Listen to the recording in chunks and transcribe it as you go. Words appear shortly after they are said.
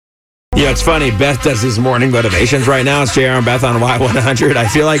It's funny. Beth does these morning motivations right now. It's JR and Beth on Y100. I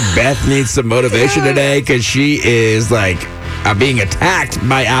feel like Beth needs some motivation today because she is being attacked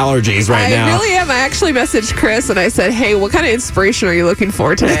by allergies right now. I really am. I actually messaged Chris and I said, hey, what kind of inspiration are you looking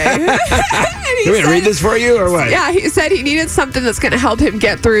for today? You want me to read this for you or what? Yeah, he said he needed something that's going to help him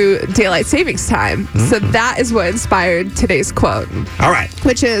get through daylight savings time. Mm-hmm. So that is what inspired today's quote. All right.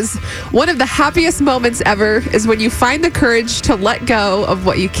 Which is, one of the happiest moments ever is when you find the courage to let go of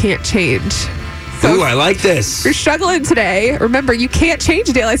what you can't change. So ooh, I like this. If you're struggling today, remember, you can't change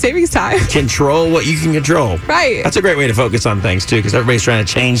daylight savings time. Control what you can control. Right. That's a great way to focus on things, too, because everybody's trying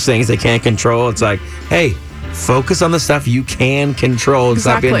to change things they can't control. It's like, hey, focus on the stuff you can control.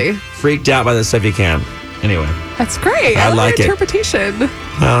 Stop being freaked out by the stuff you can. Anyway. That's great. I like your interpretation.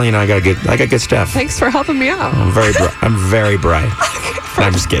 Well, I got good stuff. Thanks for helping me out. I'm very bright. No,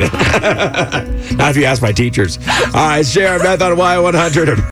 I'm just kidding. Not if you ask my teachers. All right, it's JR and Beth on Y100.